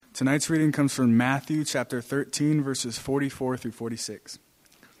Tonight's reading comes from Matthew chapter 13, verses 44 through 46.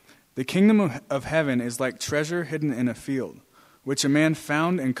 The kingdom of heaven is like treasure hidden in a field, which a man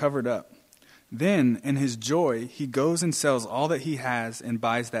found and covered up. Then, in his joy, he goes and sells all that he has and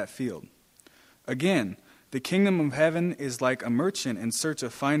buys that field. Again, the kingdom of heaven is like a merchant in search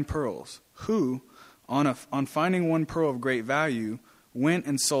of fine pearls, who, on finding one pearl of great value, went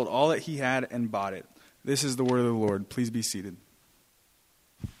and sold all that he had and bought it. This is the word of the Lord. Please be seated.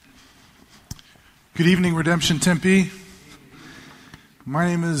 Good evening, Redemption Tempe. My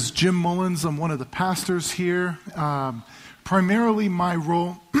name is Jim Mullins. I'm one of the pastors here. Primarily, my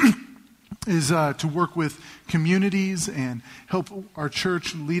role is to work with communities and help our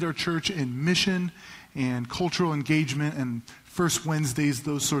church, lead our church in mission and cultural engagement and First Wednesdays,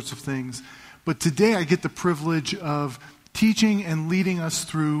 those sorts of things. But today I get the privilege of teaching and leading us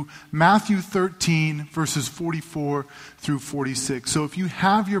through Matthew 13, verses 44 through 46. So if you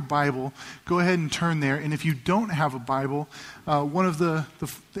have your Bible, go ahead and turn there. And if you don't have a Bible, one of the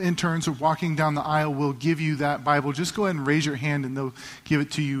interns are walking down the aisle will give you that Bible. Just go ahead and raise your hand and they'll give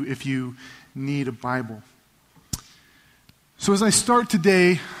it to you if you need a Bible. So as I start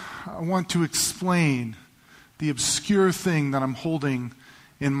today, I want to explain the obscure thing that I'm holding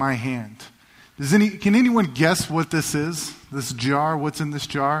in my hand. Can anyone guess what this is? This jar? What's in this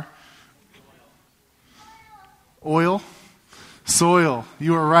jar? Oil? Soil.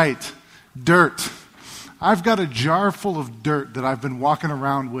 You are right. Dirt. I've got a jar full of dirt that I've been walking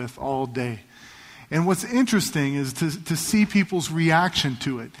around with all day. And what's interesting is to see people's reaction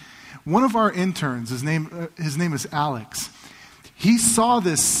to it. One of our interns, his name is Alex. He saw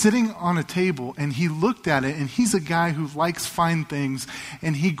this sitting on a table and he looked at it, and he's a guy who likes fine things,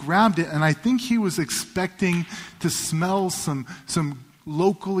 and he grabbed it, and I think he was expecting to smell some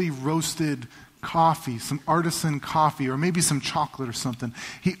locally roasted coffee, some artisan coffee, or maybe some chocolate or something.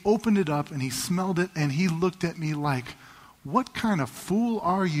 He opened it up and he smelled it and he looked at me like, what kind of fool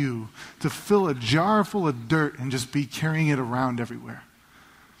are you to fill a jar full of dirt and just be carrying it around everywhere?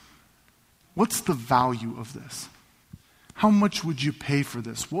 What's the value of this? How much would you pay for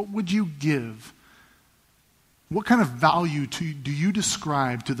this? What would you give? What kind of value do you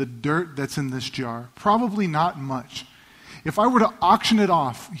describe to the dirt that's in this jar? Probably not much. If I were to auction it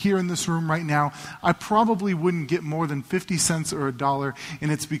off here in this room right now, I probably wouldn't get more than 50 cents or $1,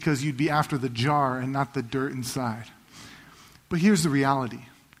 and it's because you'd be after the jar and not the dirt inside. But here's the reality.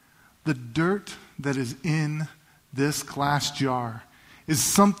 The dirt that is in this glass jar is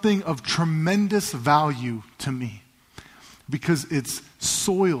something of tremendous value to me, because it's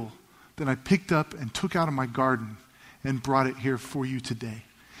soil that I picked up and took out of my garden and brought it here for you today.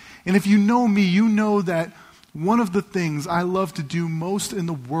 And if you know me, you know that one of the things I love to do most in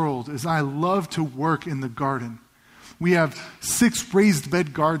the world is I love to work in the garden. We have 6 raised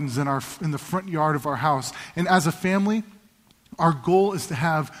bed gardens in the front yard of our house. And as a family, our goal is to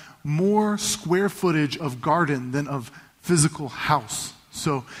have more square footage of garden than of physical house.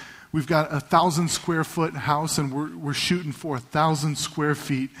 So we've got 1,000 square foot house, and we're shooting for 1,000 square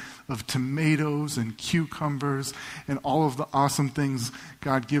feet of tomatoes and cucumbers and all of the awesome things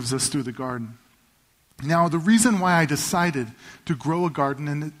God gives us through the garden. Now, the reason why I decided to grow a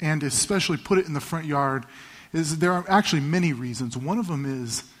garden and especially put it in the front yard is there are actually many reasons. One of them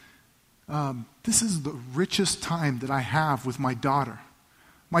is this is the richest time that I have with my daughter.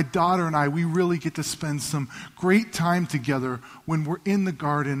 My daughter and I, we really get to spend some great time together when we're in the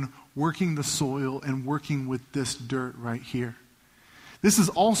garden working the soil and working with this dirt right here. This is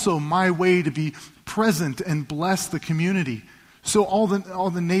also my way to be present and bless the community. So all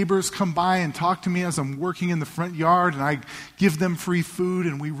the neighbors come by and talk to me as I'm working in the front yard, and I give them free food,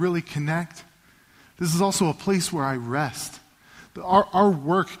 and we really connect. This is also a place where I rest. Our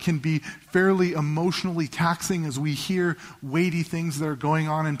work can be fairly emotionally taxing as we hear weighty things that are going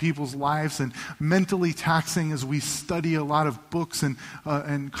on in people's lives, and mentally taxing as we study a lot of books and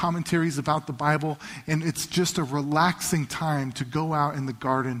commentaries about the Bible. And it's just a relaxing time to go out in the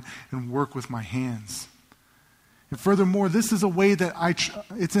garden and work with my hands. And furthermore, this is a way that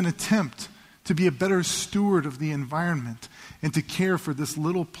it's an attempt to be a better steward of the environment and to care for this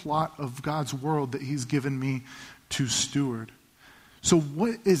little plot of God's world that He's given me to steward. So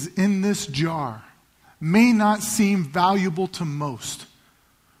what is in this jar may not seem valuable to most,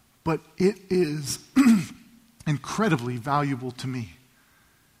 but it is incredibly valuable to me.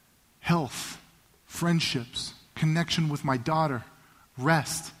 Health, friendships, connection with my daughter,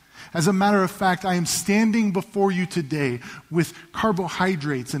 rest. As a matter of fact, I am standing before you today with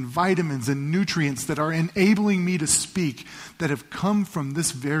carbohydrates and vitamins and nutrients that are enabling me to speak that have come from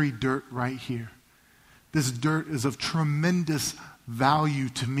this very dirt right here. This dirt is of tremendous value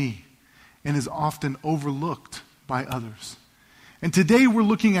to me and is often overlooked by others. And today we're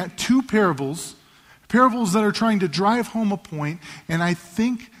looking at two parables that are trying to drive home a point, and I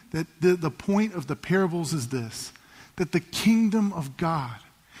think that the point of the parables is this, that the kingdom of God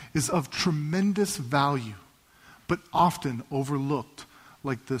is of tremendous value, but often overlooked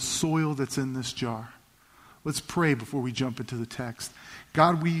like the soil that's in this jar. Let's pray before we jump into the text.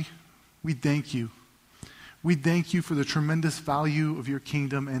 God, we thank you. We thank you for the tremendous value of your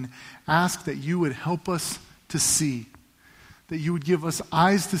kingdom and ask that you would help us to see, that you would give us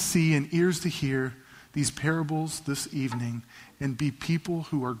eyes to see and ears to hear these parables this evening and be people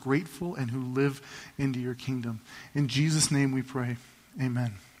who are grateful and who live into your kingdom. In Jesus' name we pray.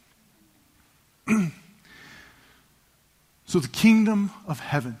 Amen. So the kingdom of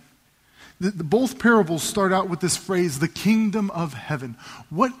heaven. Both parables start out with this phrase, the kingdom of heaven.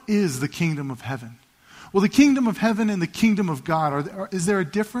 What is the kingdom of heaven? Well, the kingdom of heaven and the kingdom of God, is there a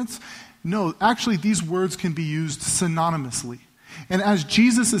difference? No, actually these words can be used synonymously. And as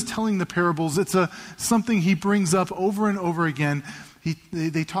Jesus is telling the parables, it's something he brings up over and over again.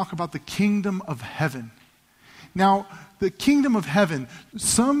 They talk about the kingdom of heaven. Now, the kingdom of heaven,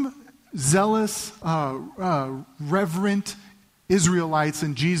 some zealous, reverent Israelites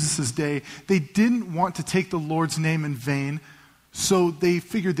in Jesus' day, they didn't want to take the Lord's name in vain, so they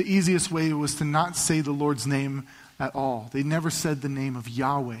figured the easiest way was to not say the Lord's name at all. They never said the name of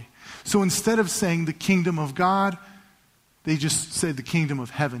Yahweh. So instead of saying the kingdom of God, they just said the kingdom of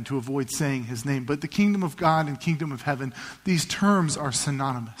heaven to avoid saying his name. But the kingdom of God and kingdom of heaven, these terms are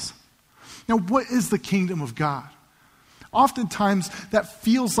synonymous. Now, what is the kingdom of God? Oftentimes, that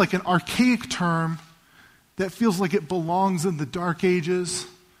feels like an archaic term, that feels like it belongs in the Dark Ages.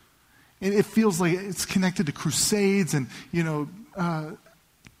 And it feels like it's connected to crusades and,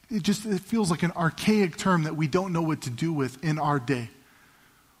 it feels like an archaic term that we don't know what to do with in our day.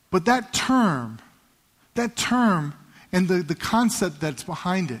 But that term and the concept that's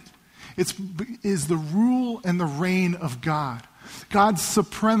behind it, is the rule and the reign of God. God's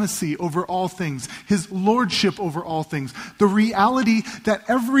supremacy over all things, his lordship over all things, the reality that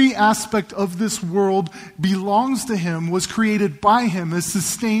every aspect of this world belongs to him, was created by him, is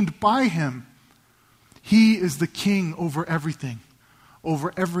sustained by him. He is the king over everything,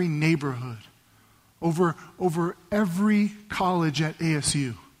 over every neighborhood, over every college at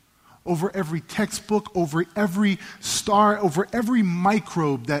ASU, over every textbook, over every star, over every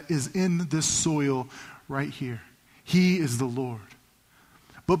microbe that is in this soil right here. He is the Lord.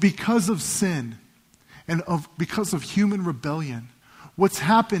 But because of sin and because of human rebellion, what's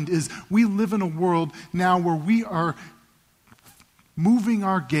happened is we live in a world now where we are moving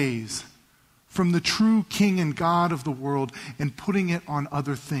our gaze from the true King and God of the world and putting it on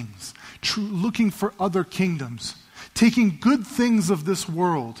other things, looking for other kingdoms, taking good things of this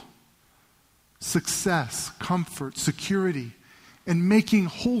world, success, comfort, security, and making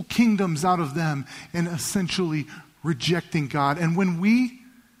whole kingdoms out of them and essentially rejecting God. And when we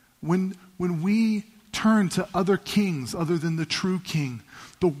turn to other kings other than the true King,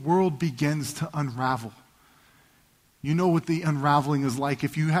 the world begins to unravel. You know what the unraveling is like.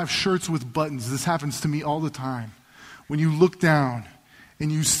 If you have shirts with buttons, this happens to me all the time. When you look down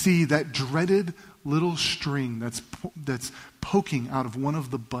and you see that dreaded little string that's poking out of one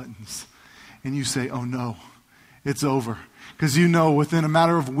of the buttons, and you say, oh no, it's over. Because you know within a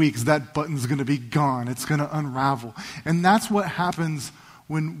matter of weeks that button's going to be gone. It's going to unravel. And that's what happens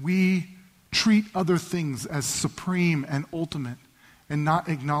when we treat other things as supreme and ultimate and not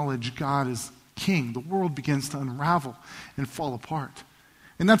acknowledge God as King. The world begins to unravel and fall apart.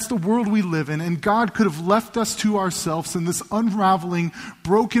 And that's the world we live in. And God could have left us to ourselves in this unraveling,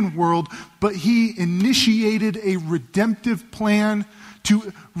 broken world, but he initiated a redemptive plan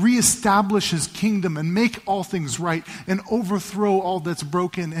to reestablish his kingdom and make all things right and overthrow all that's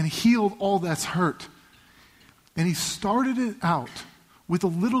broken and heal all that's hurt. And he started it out with a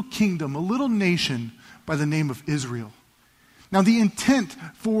little kingdom, a little nation by the name of Israel. Now, the intent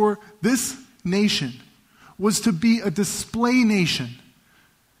for this nation was to be a display nation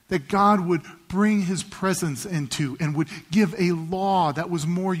that God would bring his presence into and would give a law that was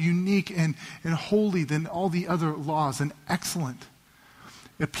more unique and holy than all the other laws and excellent.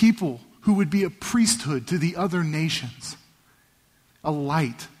 A people who would be a priesthood to the other nations, a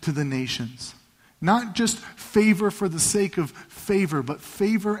light to the nations. Not just favor for the sake of favor, but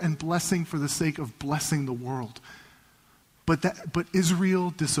favor and blessing for the sake of blessing the world. But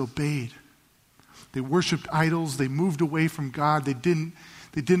Israel disobeyed. They worshipped idols. They moved away from God. They didn't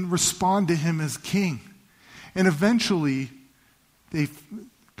respond to him as king. And eventually,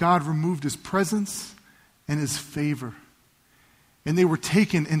 God removed his presence and his favor. And they were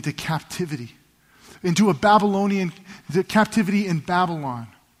taken into captivity, into the captivity in Babylon,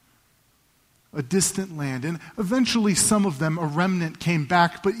 a distant land. And eventually some of them, a remnant, came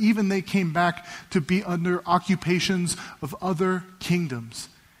back, but even they came back to be under occupations of other kingdoms.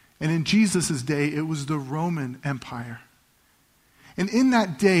 And in Jesus' day, it was the Roman Empire. And in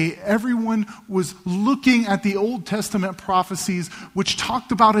that day, everyone was looking at the Old Testament prophecies, which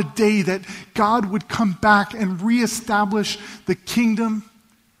talked about a day that God would come back and reestablish the kingdom,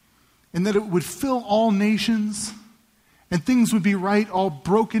 and that it would fill all nations, and things would be right, all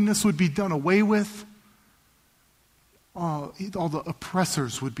brokenness would be done away with, all the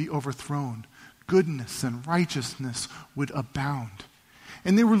oppressors would be overthrown, goodness and righteousness would abound.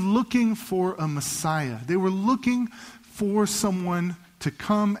 And they were looking for a Messiah. They were looking for someone to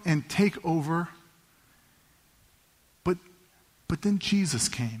come and take over. But then Jesus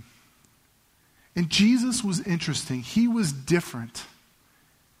came. And Jesus was interesting. He was different.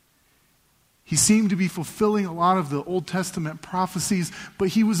 He seemed to be fulfilling a lot of the Old Testament prophecies, but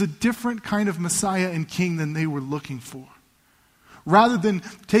he was a different kind of Messiah and king than they were looking for. Rather than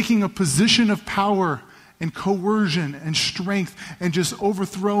taking a position of power and coercion and strength and just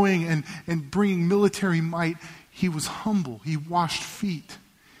overthrowing and bringing military might, he was humble. He washed feet.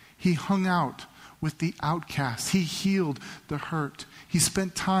 He hung out with the outcasts. He healed the hurt. He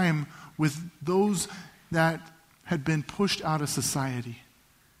spent time with those that had been pushed out of society.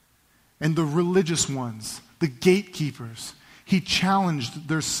 And the religious ones, the gatekeepers, he challenged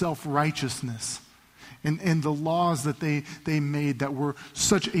their self-righteousness and the laws that they made that were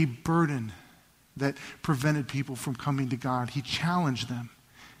such a burden that prevented people from coming to God. He challenged them.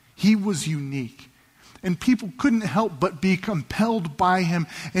 He was unique. And people couldn't help but be compelled by him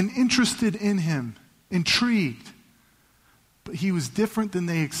and interested in him, intrigued. But he was different than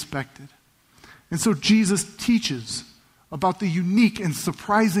they expected. And so Jesus teaches about the unique and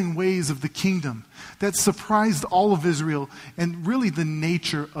surprising ways of the kingdom that surprised all of Israel and really the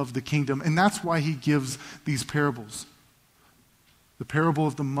nature of the kingdom. And that's why he gives these parables. The parable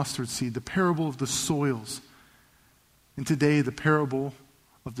of the mustard seed, the parable of the soils, and today the parable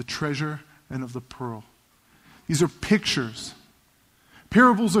of the treasure and of the pearl. These are pictures.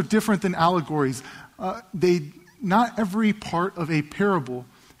 Parables are different than allegories. Not every part of a parable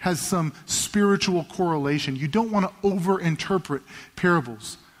has some spiritual correlation. You don't want to overinterpret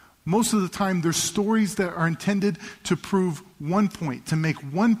parables. Most of the time, they're stories that are intended to prove one point, to make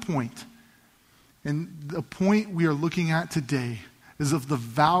one point. And the point we are looking at today is of the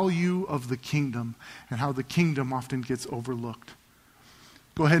value of the kingdom and how the kingdom often gets overlooked.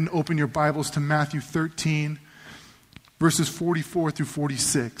 Go ahead and open your Bibles to Matthew 13, verses 44 through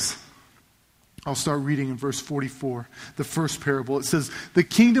 46. I'll start reading in verse 44, the first parable. It says, "The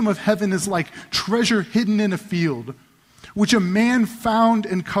kingdom of heaven is like treasure hidden in a field, which a man found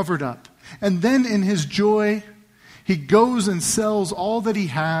and covered up. And then in his joy, he goes and sells all that he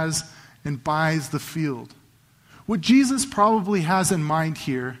has and buys the field." What Jesus probably has in mind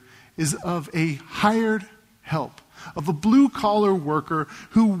here is of a hired help, of a blue-collar worker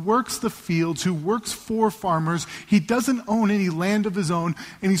who works the fields, who works for farmers. He doesn't own any land of his own,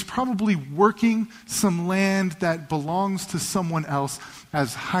 and he's probably working some land that belongs to someone else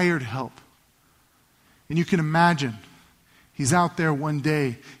as hired help. And you can imagine, he's out there one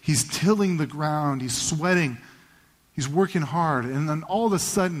day, he's tilling the ground, he's sweating, he's working hard, and then all of a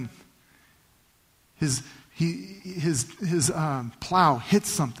sudden, his plow hits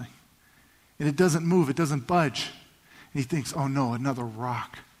something, and it doesn't move, it doesn't budge. And he thinks, oh no, another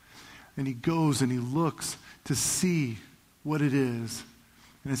rock. And he goes and he looks to see what it is.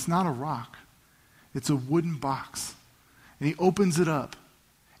 And it's not a rock. It's a wooden box. And he opens it up.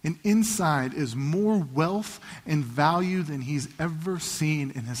 And inside is more wealth and value than he's ever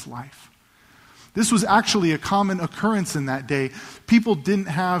seen in his life. This was actually a common occurrence in that day. People didn't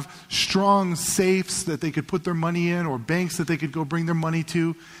have strong safes that they could put their money in or banks that they could go bring their money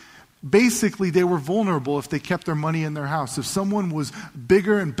to. Basically, they were vulnerable if they kept their money in their house. If someone was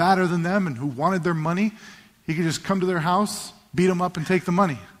bigger and badder than them and who wanted their money, he could just come to their house, beat them up, and take the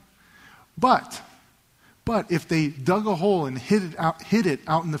money. But if they dug a hole and hid it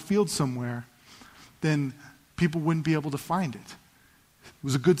out in the field somewhere, then people wouldn't be able to find it. It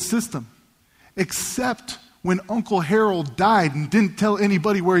was a good system. Except when Uncle Harold died and didn't tell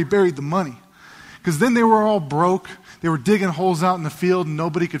anybody where he buried the money. Because then they were all broke. They were digging holes out in the field and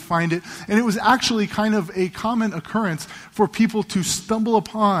nobody could find it. And it was actually kind of a common occurrence for people to stumble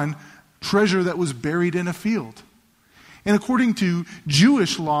upon treasure that was buried in a field. And according to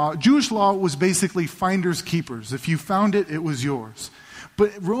Jewish law was basically finders keepers. If you found it, it was yours.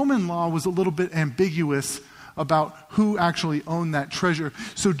 But Roman law was a little bit ambiguous about who actually owned that treasure.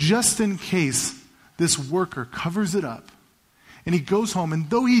 So just in case, this worker covers it up, and he goes home, and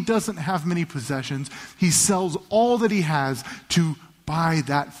though he doesn't have many possessions, he sells all that he has to buy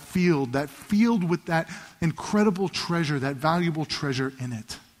that field with that incredible treasure, that valuable treasure in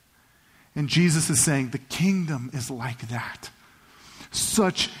it. And Jesus is saying the kingdom is like that.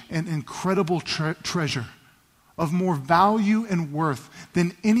 Such an incredible treasure of more value and worth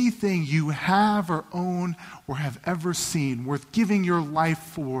than anything you have or own or have ever seen, worth giving your life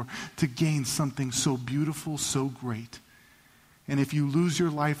for to gain something so beautiful, so great. And if you lose your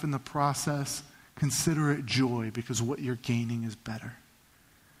life in the process, consider it joy, because what you're gaining is better.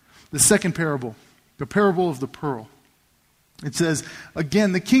 The second parable, the parable of the pearl. It says,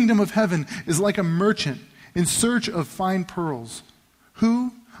 again, the kingdom of heaven is like a merchant in search of fine pearls,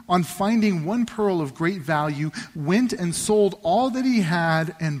 who, on finding one pearl of great value, went and sold all that he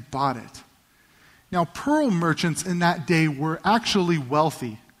had and bought it. Now, pearl merchants in that day were actually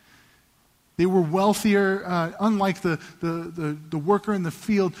wealthy. They were wealthier, unlike the worker in the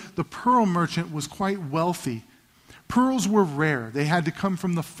field. The pearl merchant was quite wealthy. Pearls were rare. They had to come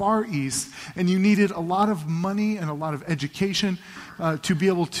from the Far East, and you needed a lot of money and a lot of education to be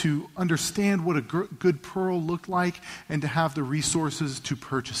able to understand what a good pearl looked like and to have the resources to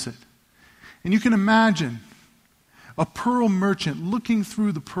purchase it. And you can imagine a pearl merchant looking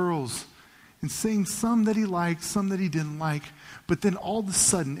through the pearls and seeing some that he liked, some that he didn't like, but then all of a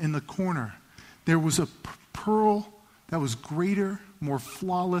sudden in the corner, there was a pearl that was greater, more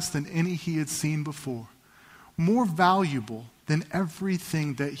flawless than any he had seen before. More valuable than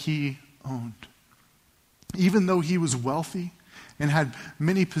everything that he owned. Even though he was wealthy and had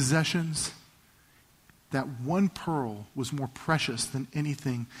many possessions, that one pearl was more precious than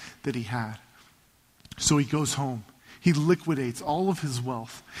anything that he had. So he goes home. He liquidates all of his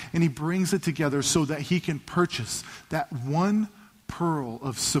wealth and he brings it together so that he can purchase that one pearl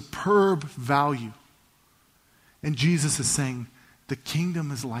of superb value. And Jesus is saying, the kingdom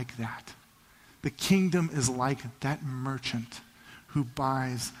is like that. The kingdom is like that merchant who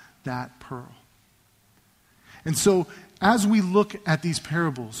buys that pearl. And so, as we look at these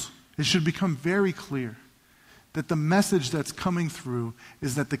parables, it should become very clear that the message that's coming through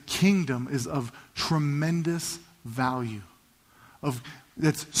is that the kingdom is of tremendous value.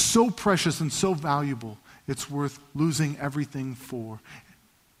 That's so precious and so valuable, it's worth losing everything for.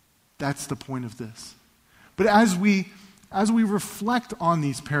 That's the point of this. But as we reflect on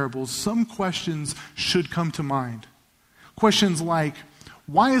these parables, some questions should come to mind. Questions like,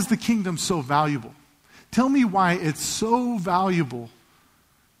 why is the kingdom so valuable? Tell me why it's so valuable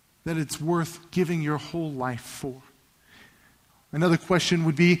that it's worth giving your whole life for. Another question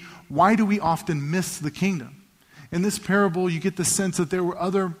would be, why do we often miss the kingdom? In this parable, you get the sense that there were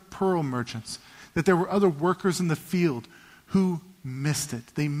other pearl merchants, that there were other workers in the field who missed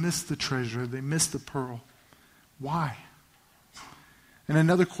it. They missed the treasure. They missed the pearl. Why? And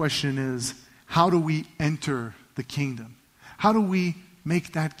another question is, how do we enter the kingdom? How do we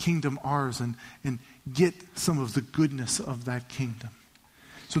make that kingdom ours and get some of the goodness of that kingdom?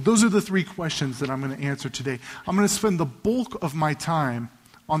 So those are the three questions that I'm going to answer today. I'm going to spend the bulk of my time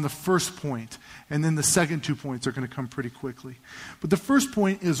on the first point, and then the second 2 points are going to come pretty quickly. But the first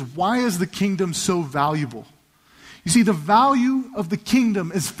point is, why is the kingdom so valuable? You see, the value of the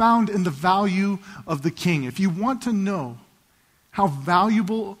kingdom is found in the value of the king. If you want to know how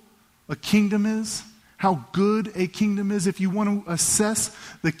valuable a kingdom is, how good a kingdom is, if you want to assess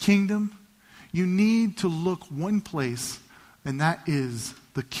the kingdom, you need to look one place, and that is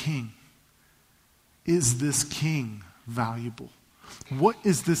the king. Is this king valuable? What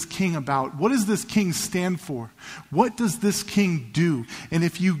is this king about? What does this king stand for? What does this king do? And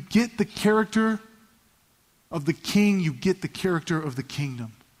if you get the character of the king, you get the character of the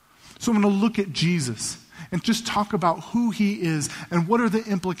kingdom. So I'm going to look at Jesus and just talk about who he is and what are the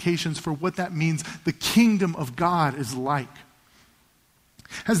implications for what that means the kingdom of God is like.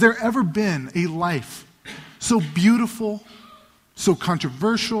 Has there ever been a life so beautiful, so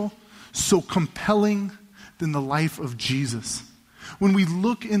controversial, so compelling than the life of Jesus? When we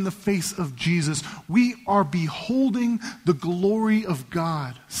look in the face of Jesus, we are beholding the glory of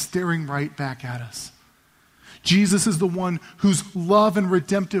God staring right back at us. Jesus is the one whose love and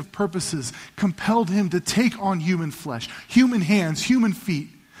redemptive purposes compelled him to take on human flesh, human hands, human feet,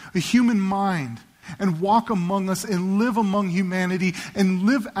 a human mind, and walk among us and live among humanity and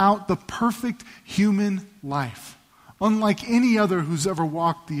live out the perfect human life, unlike any other who's ever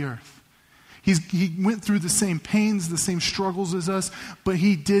walked the earth. He went through the same pains, the same struggles as us, but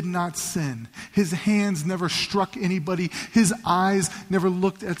he did not sin. His hands never struck anybody. His eyes never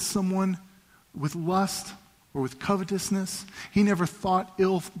looked at someone with lust or with covetousness. He never thought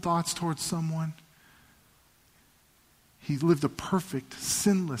ill thoughts towards someone. He lived a perfect,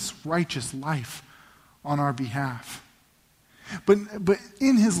 sinless, righteous life on our behalf. But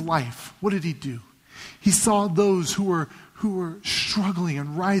in his life, what did he do? He saw those who were struggling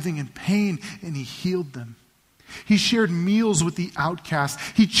and writhing in pain, and he healed them. He shared meals with the outcast.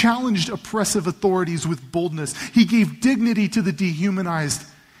 He challenged oppressive authorities with boldness. He gave dignity to the dehumanized.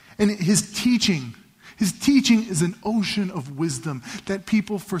 And his teaching is an ocean of wisdom that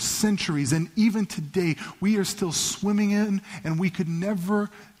people for centuries and even today we are still swimming in, and we could never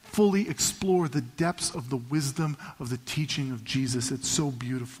fully explore the depths of the wisdom of the teaching of Jesus. It's so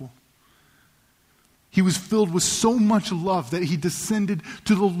beautiful. He was filled with so much love that he descended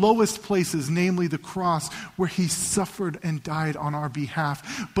to the lowest places, namely the cross, where he suffered and died on our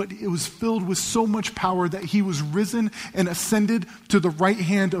behalf. But it was filled with so much power that he was risen and ascended to the right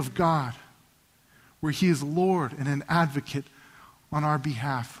hand of God, where he is Lord and an advocate on our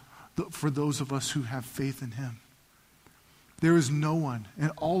behalf for those of us who have faith in him. There is no one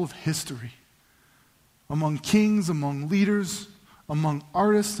in all of history, among kings, among leaders, among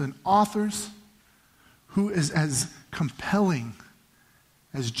artists and authors, who is as compelling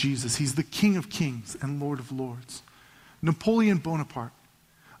as Jesus. He's the King of Kings and Lord of Lords. Napoleon Bonaparte,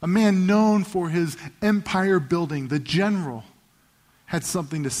 a man known for his empire building, the general, had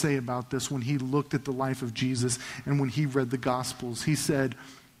something to say about this when he looked at the life of Jesus and when he read the Gospels. He said,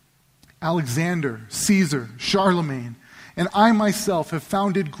 Alexander, Caesar, Charlemagne, and I myself have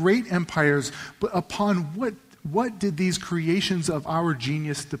founded great empires, but upon what did these creations of our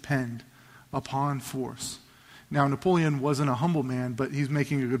genius depend? Upon force. Now, Napoleon wasn't a humble man, but he's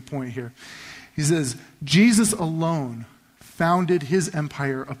making a good point here. He says, Jesus alone founded his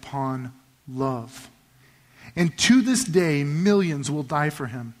empire upon love. And to this day, millions will die for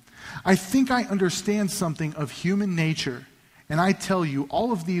him. I think I understand something of human nature, and I tell you,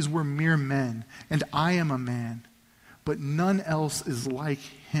 all of these were mere men, and I am a man, but none else is like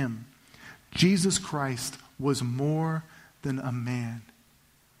him. Jesus Christ was more than a man.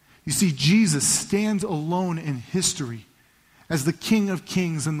 You see, Jesus stands alone in history as the King of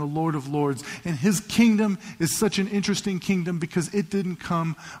Kings and the Lord of Lords. And his kingdom is such an interesting kingdom because it didn't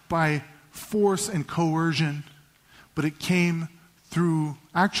come by force and coercion, but it came through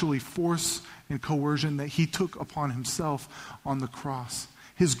actually force and coercion that he took upon himself on the cross.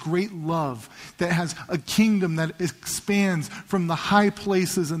 His great love that has a kingdom that expands from the high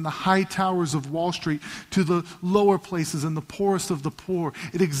places and the high towers of Wall Street to the lower places and the poorest of the poor.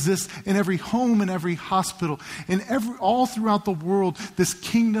 It exists in every home and every hospital. And all throughout the world, this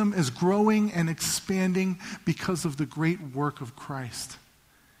kingdom is growing and expanding because of the great work of Christ.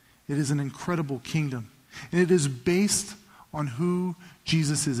 It is an incredible kingdom. And it is based on who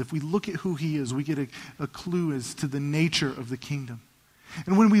Jesus is. If we look at who he is, we get a clue as to the nature of the kingdom.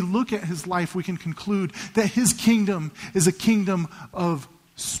 And when we look at his life, we can conclude that his kingdom is a kingdom of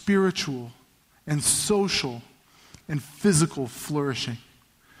spiritual and social and physical flourishing.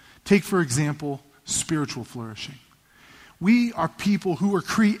 Take, for example, spiritual flourishing. We are people who are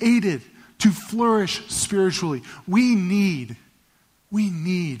created to flourish spiritually. We need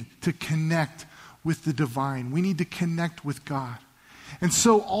to connect with the divine. We need to connect with God. And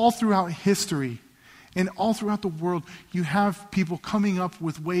so all throughout history, and all throughout the world, you have people coming up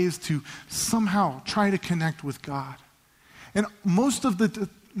with ways to somehow try to connect with God. And most of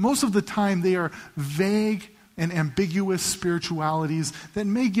the time, they are vague and ambiguous spiritualities that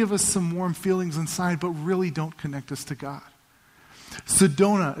may give us some warm feelings inside, but really don't connect us to God.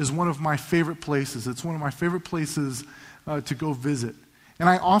 Sedona is one of my favorite places. It's one of my favorite places to go visit. And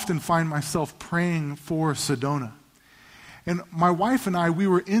I often find myself praying for Sedona. And my wife and I, we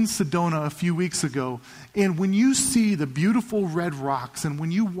were in Sedona a few weeks ago, and when you see the beautiful red rocks and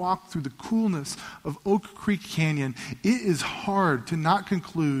when you walk through the coolness of Oak Creek Canyon, it is hard to not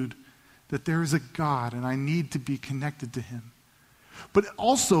conclude that there is a God and I need to be connected to him. But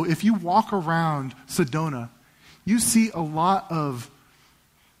also, if you walk around Sedona, you see a lot of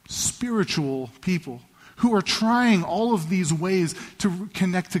spiritual people who are trying all of these ways to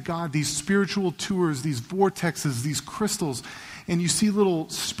connect to God, these spiritual tours, these vortexes, these crystals. And you see little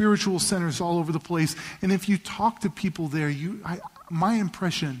spiritual centers all over the place. And if you talk to people there, my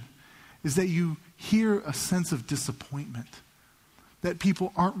impression is that you hear a sense of disappointment, that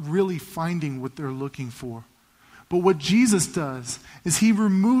people aren't really finding what they're looking for. But what Jesus does is he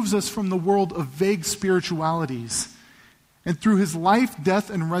removes us from the world of vague spiritualities, and through his life, death,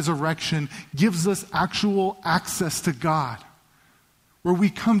 and resurrection gives us actual access to God, where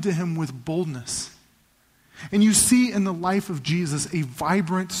we come to him with boldness. And you see in the life of Jesus a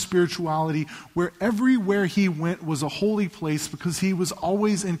vibrant spirituality where everywhere he went was a holy place because he was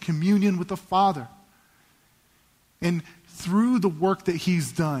always in communion with the Father. And through the work that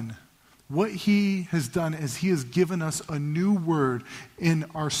he's done, what he has done is he has given us a new word in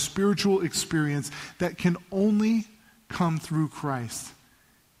our spiritual experience that can only come through Christ.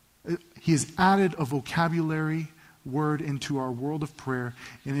 He has added a vocabulary word into our world of prayer,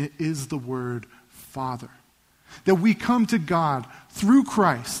 and it is the word Father. That we come to God through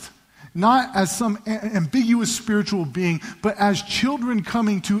Christ, not as some ambiguous spiritual being, but as children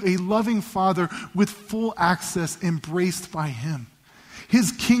coming to a loving Father with full access, embraced by him.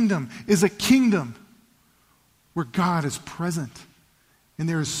 His kingdom is a kingdom where God is present and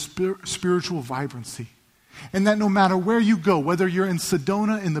there is spiritual vibrancy. And that no matter where you go, whether you're in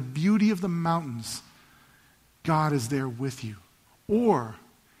Sedona in the beauty of the mountains, God is there with you. Or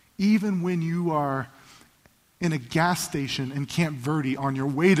even when you are in a gas station in Camp Verde on your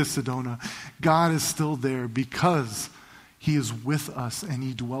way to Sedona, God is still there because he is with us and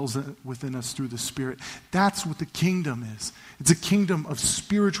he dwells within us through the Spirit. That's what the kingdom is. It's a kingdom of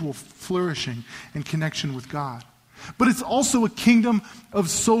spiritual flourishing and connection with God. But it's also a kingdom of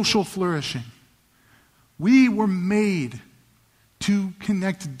social flourishing. We were made to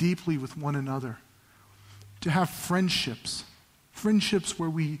connect deeply with one another, to have friendships where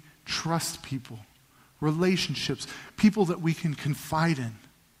we trust people, relationships, people that we can confide in,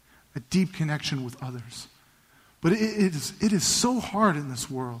 a deep connection with others. But it is so hard in this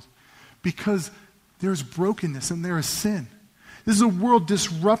world because there's brokenness and there is sin. This is a world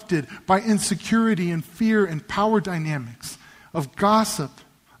disrupted by insecurity and fear and power dynamics, of gossip,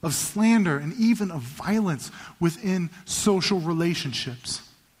 of slander, and even of violence within social relationships.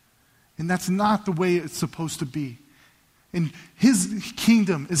 And that's not the way it's supposed to be. And his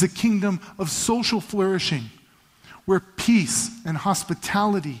kingdom is a kingdom of social flourishing, where peace and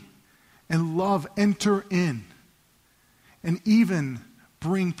hospitality and love enter in and even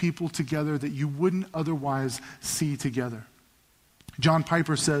bring people together that you wouldn't otherwise see together. John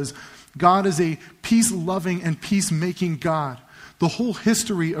Piper says, God is a peace-loving and peace-making God. The whole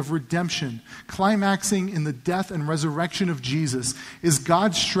history of redemption, climaxing in the death and resurrection of Jesus, is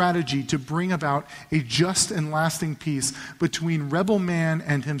God's strategy to bring about a just and lasting peace between rebel man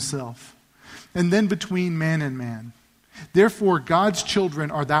and himself, and then between man and man. Therefore, God's children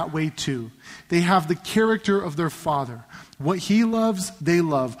are that way too. They have the character of their Father. What he loves, they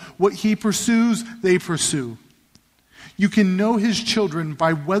love. What he pursues, they pursue. You can know his children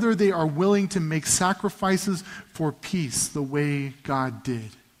by whether they are willing to make sacrifices for peace the way God did.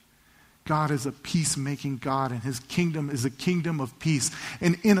 God is a peacemaking God, and his kingdom is a kingdom of peace.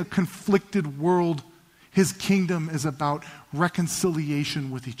 And in a conflicted world, his kingdom is about reconciliation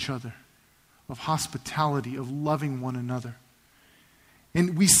with each other, of hospitality, of loving one another.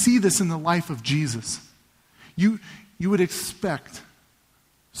 And we see this in the life of Jesus. You would expect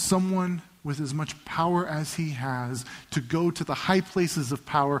someone with as much power as he has to go to the high places of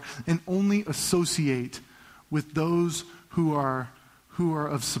power and only associate with those who are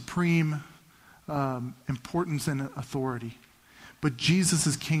of supreme importance and authority. But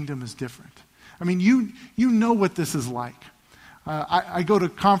Jesus' kingdom is different. I mean, you know what this is like. I go to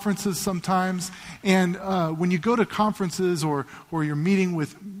conferences sometimes, and when you go to conferences or you're meeting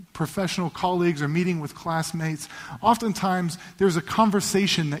with professional colleagues or meeting with classmates, oftentimes there's a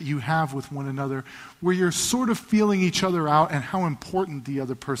conversation that you have with one another where you're sort of feeling each other out and how important the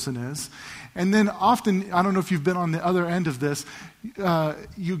other person is. And then often, I don't know if you've been on the other end of this,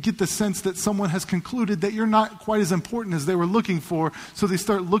 you get the sense that someone has concluded that you're not quite as important as they were looking for, so they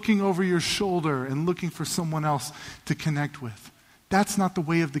start looking over your shoulder and looking for someone else to connect with. That's not the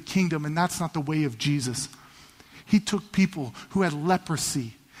way of the kingdom, and that's not the way of Jesus. He took people who had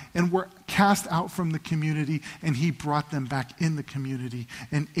leprosy and were cast out from the community, and he brought them back in the community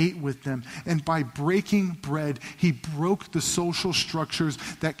and ate with them. And by breaking bread, he broke the social structures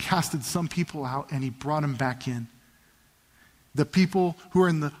that casted some people out, and he brought them back in. The people who are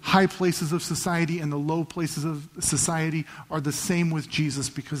in the high places of society and the low places of society are the same with Jesus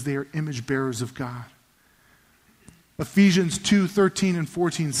because they are image bearers of God. Ephesians 2:13 and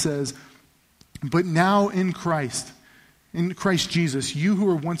 14 says, "But now in Christ Jesus, you who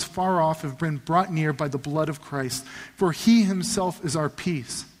were once far off have been brought near by the blood of Christ, for he himself is our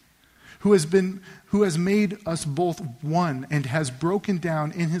peace, who has made us both one and has broken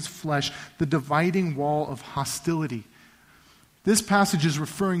down in his flesh the dividing wall of hostility." This passage is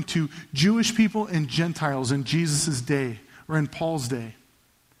referring to Jewish people and Gentiles in Jesus' day, or in Paul's day.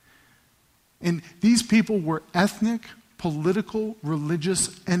 And these people were ethnic, political, religious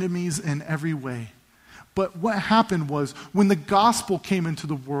enemies in every way. But what happened was when the gospel came into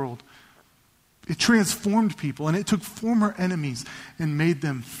the world, it transformed people, and it took former enemies and made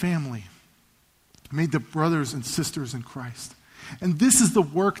them family, made them brothers and sisters in Christ. And this is the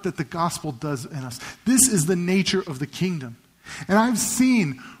work that the gospel does in us. This is the nature of the kingdom. And I've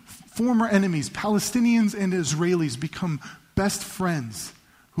seen former enemies, Palestinians and Israelis, become best friends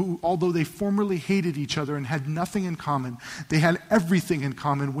who, although they formerly hated each other and had nothing in common, they had everything in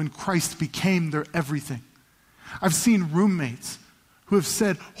common when Christ became their everything. I've seen roommates who have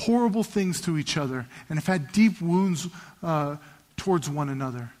said horrible things to each other and have had deep wounds towards one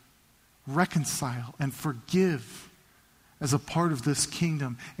another reconcile and forgive as a part of this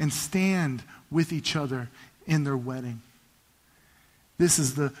kingdom and stand with each other in their wedding. This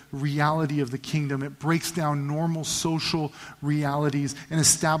is the reality of the kingdom. It breaks down normal social realities and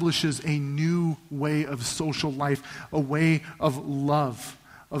establishes a new way of social life, a way of love,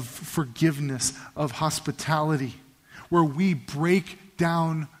 of forgiveness, of hospitality, where we break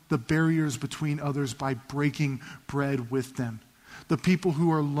down the barriers between others by breaking bread with them. The people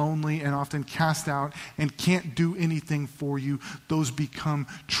who are lonely and often cast out and can't do anything for you, those become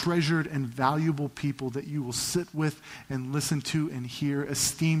treasured and valuable people that you will sit with and listen to and hear,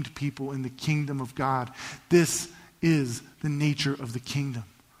 esteemed people in the kingdom of God. This is the nature of the kingdom,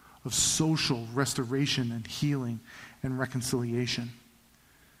 of social restoration and healing and reconciliation.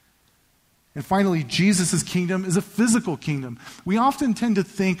 And finally, Jesus' kingdom is a physical kingdom. We often tend to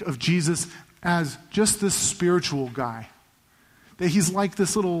think of Jesus as just this spiritual guy. That he's like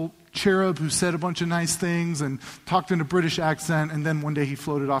this little cherub who said a bunch of nice things and talked in a British accent, and then one day he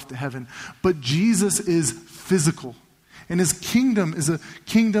floated off to heaven. But Jesus is physical, and his kingdom is a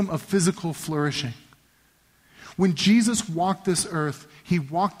kingdom of physical flourishing. When Jesus walked this earth, he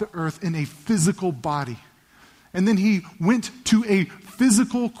walked the earth in a physical body. And then he went to a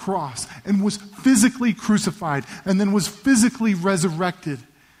physical cross and was physically crucified, and then was physically resurrected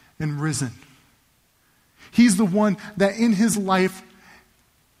and risen. He's the one that in his life,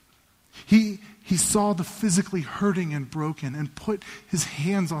 he saw the physically hurting and broken and put his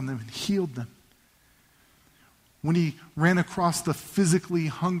hands on them and healed them. When he ran across the physically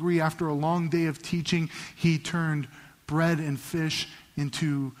hungry after a long day of teaching, he turned bread and fish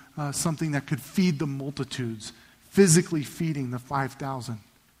into something that could feed the multitudes, physically feeding the 5,000.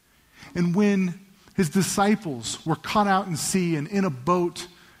 And when his disciples were caught out in sea and in a boat,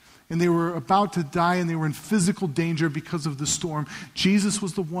 and they were about to die and they were in physical danger because of the storm, Jesus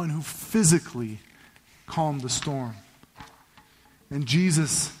was the one who physically calmed the storm. And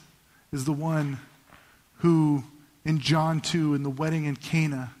Jesus is the one who, in John 2, in the wedding in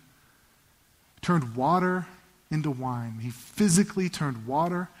Cana, turned water into wine. He physically turned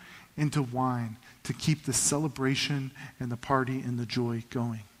water into wine to keep the celebration and the party and the joy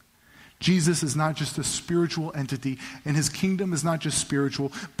going. Jesus is not just a spiritual entity, and his kingdom is not just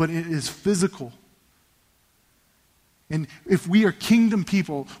spiritual, but it is physical. And if we are kingdom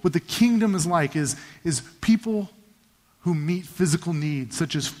people, what the kingdom is like is people who meet physical needs,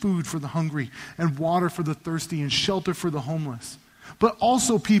 such as food for the hungry, and water for the thirsty, and shelter for the homeless. But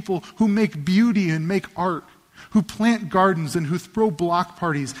also people who make beauty and make art, who plant gardens and who throw block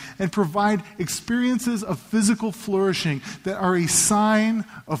parties and provide experiences of physical flourishing that are a sign,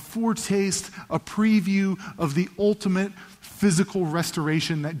 a foretaste, a preview of the ultimate physical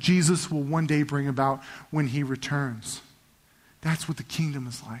restoration that Jesus will one day bring about when he returns. That's what the kingdom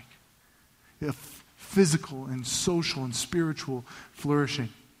is like. A physical and social and spiritual flourishing.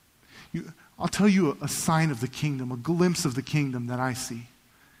 I'll tell you a sign of the kingdom, a glimpse of the kingdom that I see.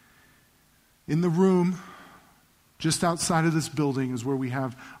 In the room just outside of this building is where we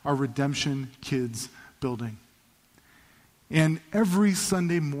have our Redemption Kids building. And every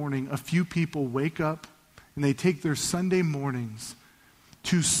Sunday morning, a few people wake up and they take their Sunday mornings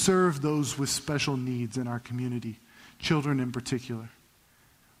to serve those with special needs in our community, children in particular.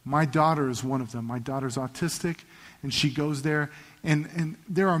 My daughter is one of them. My daughter's autistic, and she goes there. And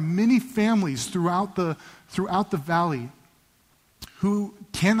there are many families throughout the valley who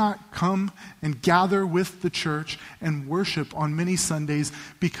cannot come and gather with the church and worship on many Sundays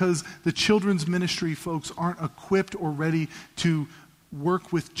because the children's ministry folks aren't equipped or ready to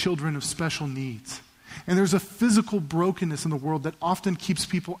work with children of special needs. And there's a physical brokenness in the world that often keeps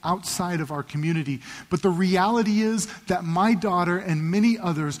people outside of our community. But the reality is that my daughter and many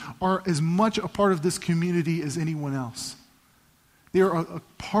others are as much a part of this community as anyone else. They are a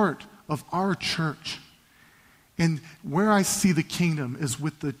part of our church. And where I see the kingdom is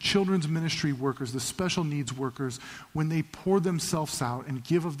with the children's ministry workers, the special needs workers, when they pour themselves out and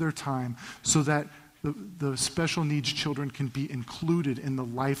give of their time so that the special needs children can be included in the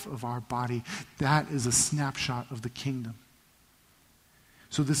life of our body. That is a snapshot of the kingdom.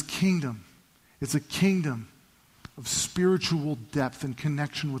 So this kingdom, it's a kingdom of spiritual depth and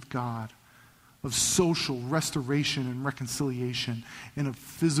connection with God, of social restoration and reconciliation, and of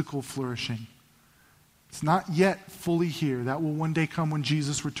physical flourishing. It's not yet fully here. That will one day come when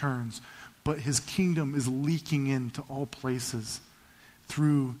Jesus returns. But his kingdom is leaking into all places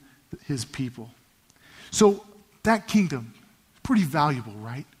through his people. So that kingdom is pretty valuable,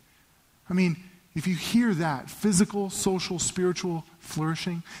 right? I mean, if you hear that, physical, social, spiritual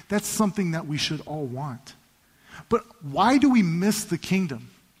flourishing, that's something that we should all want. But why do we miss the kingdom?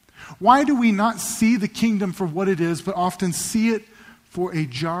 Why do we not see the kingdom for what it is, but often see it for a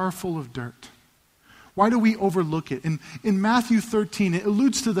jar full of dirt? Why do we overlook it? In Matthew 13, it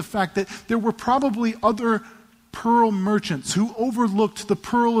alludes to the fact that there were probably other pearl merchants who overlooked the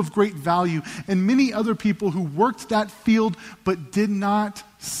pearl of great value, and many other people who worked that field but did not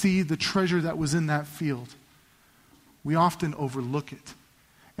see the treasure that was in that field. We often overlook it.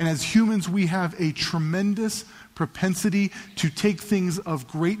 And as humans, we have a tremendous propensity to take things of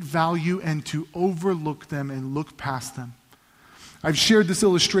great value and to overlook them and look past them. I've shared this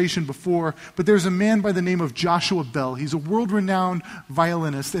illustration before, but there's a man by the name of Joshua Bell. He's a world-renowned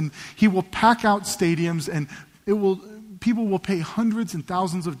violinist, and he will pack out stadiums, and people will pay hundreds and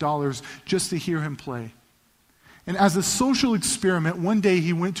thousands of dollars just to hear him play. And as a social experiment, one day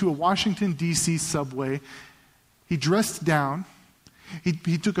he went to a Washington, D.C. subway. He dressed down.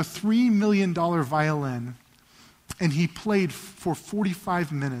 He took a $3 million violin, and he played for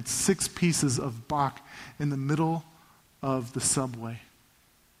 45 minutes, 6 pieces of Bach in the middle of the subway.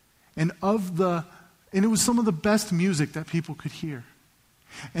 And it was some of the best music that people could hear.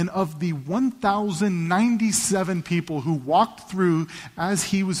 And of the 1,097 people who walked through as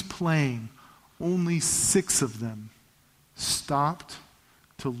he was playing, only 6 of them stopped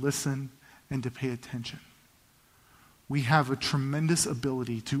to listen and to pay attention. We have a tremendous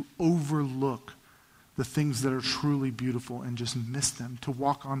ability to overlook the things that are truly beautiful and just miss them, to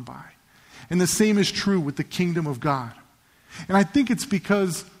walk on by. And the same is true with the kingdom of God. And I think it's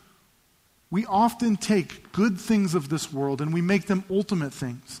because we often take good things of this world and we make them ultimate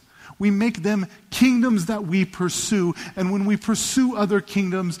things. We make them kingdoms that we pursue, and when we pursue other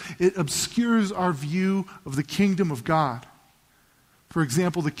kingdoms, it obscures our view of the kingdom of God. For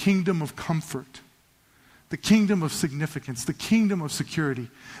example, the kingdom of comfort, the kingdom of significance, the kingdom of security.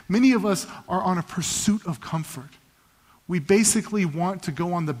 Many of us are on a pursuit of comfort. We basically want to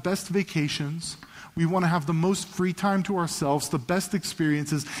go on the best vacations. We want to have the most free time to ourselves, the best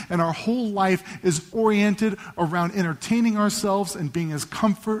experiences, and our whole life is oriented around entertaining ourselves and being as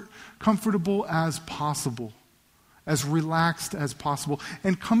comfortable as possible, as relaxed as possible.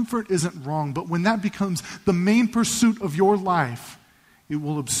 And comfort isn't wrong, but when that becomes the main pursuit of your life, it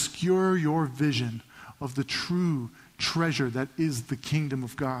will obscure your vision of the true treasure that is the kingdom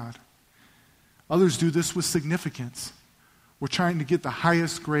of God. Others do this with significance. We're trying to get the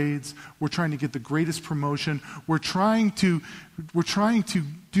highest grades. We're trying to get the greatest promotion. We're trying to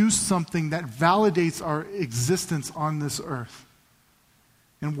do something that validates our existence on this earth.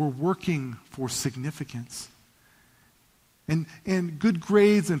 And we're working for significance. And good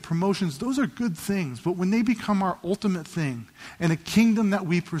grades and promotions, those are good things. But when they become our ultimate thing and a kingdom that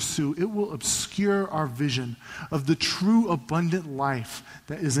we pursue, it will obscure our vision of the true abundant life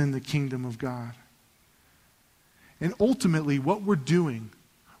that is in the kingdom of God. And ultimately, what we're doing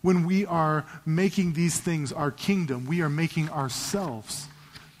when we are making these things our kingdom, we are making ourselves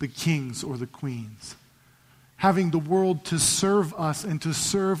the kings or the queens. Having the world to serve us and to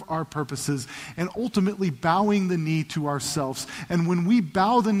serve our purposes, and ultimately bowing the knee to ourselves. And when we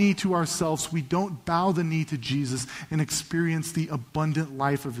bow the knee to ourselves, we don't bow the knee to Jesus and experience the abundant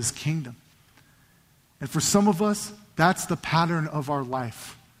life of his kingdom. And for some of us, that's the pattern of our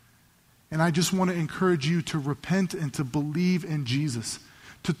life. And I just want to encourage you to repent and to believe in Jesus,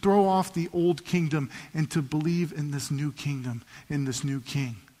 to throw off the old kingdom and to believe in this new kingdom, in this new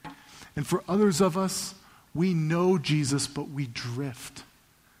king. And for others of us, we know Jesus, but we drift.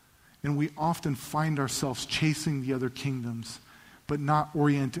 And we often find ourselves chasing the other kingdoms, but not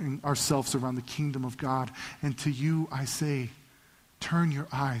orienting ourselves around the kingdom of God. And to you, I say, turn your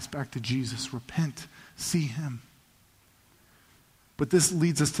eyes back to Jesus. Repent. See him. But this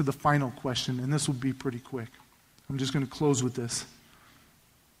leads us to the final question, and this will be pretty quick. I'm just going to close with this.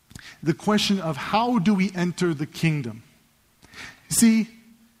 The question of how do we enter the kingdom? See,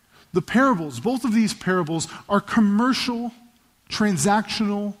 the parables, both of these parables are commercial,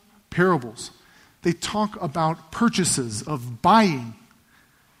 transactional parables. They talk about purchases, of buying.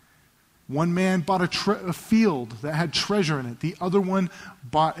 One man bought a field that had treasure in it. The other one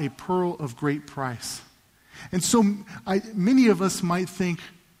bought a pearl of great price. And so many of us might think,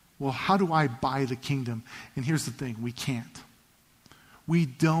 well, how do I buy the kingdom? And here's the thing, we can't. We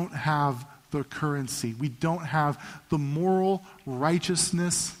don't have the currency. We don't have the moral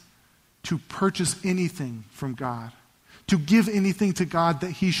righteousness to purchase anything from God, to give anything to God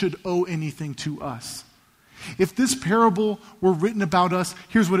that he should owe anything to us. If this parable were written about us,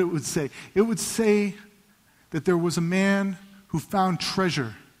 here's what it would say. It would say that there was a man who found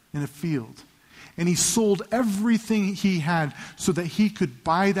treasure in a field, and he sold everything he had so that he could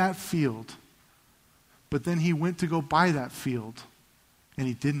buy that field. But then he went to go buy that field, and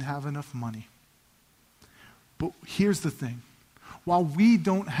he didn't have enough money. But here's the thing. While we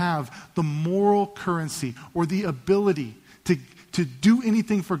don't have the moral currency or the ability to do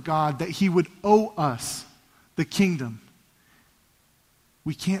anything for God that he would owe us, the kingdom,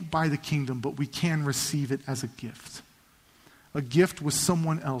 we can't buy the kingdom, but we can receive it as a gift. A gift with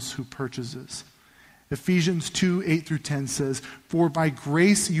someone else who purchases. Ephesians 2:8-10 says, "For by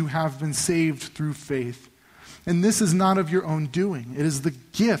grace you have been saved through faith. And this is not of your own doing. It is the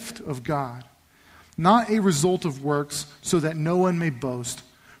gift of God, not a result of works, so that no one may boast.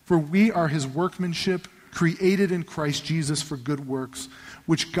 For we are his workmanship, created in Christ Jesus for good works,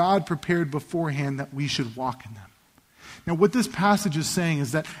 which God prepared beforehand that we should walk in them." Now, what this passage is saying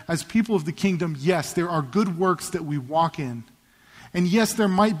is that as people of the kingdom, yes, there are good works that we walk in. And yes, there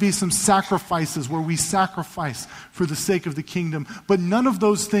might be some sacrifices where we sacrifice for the sake of the kingdom, but none of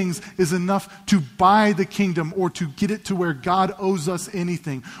those things is enough to buy the kingdom or to get it to where God owes us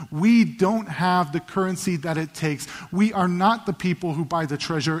anything. We don't have the currency that it takes. We are not the people who buy the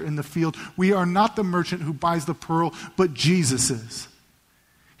treasure in the field. We are not the merchant who buys the pearl, but Jesus is.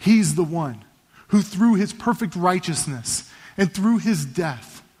 He's the one who through his perfect righteousness and through his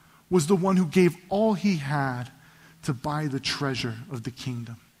death was the one who gave all he had to buy the treasure of the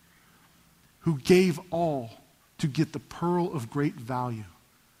kingdom, who gave all to get the pearl of great value.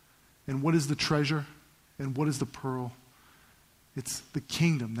 And what is the treasure? And what is the pearl? It's the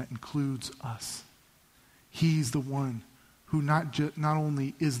kingdom that includes us. He's the one who not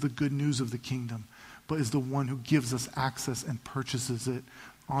only is the good news of the kingdom, but is the one who gives us access and purchases it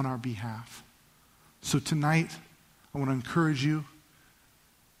on our behalf. So tonight, I want to encourage you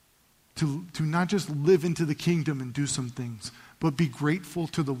to not just live into the kingdom and do some things, but be grateful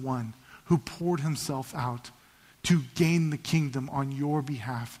to the one who poured himself out to gain the kingdom on your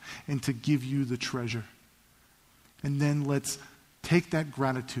behalf and to give you the treasure. And then let's take that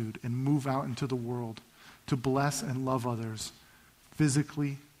gratitude and move out into the world to bless and love others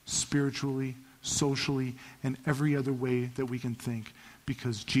physically, spiritually, socially, and every other way that we can think,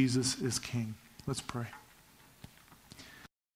 because Jesus is King. Let's pray.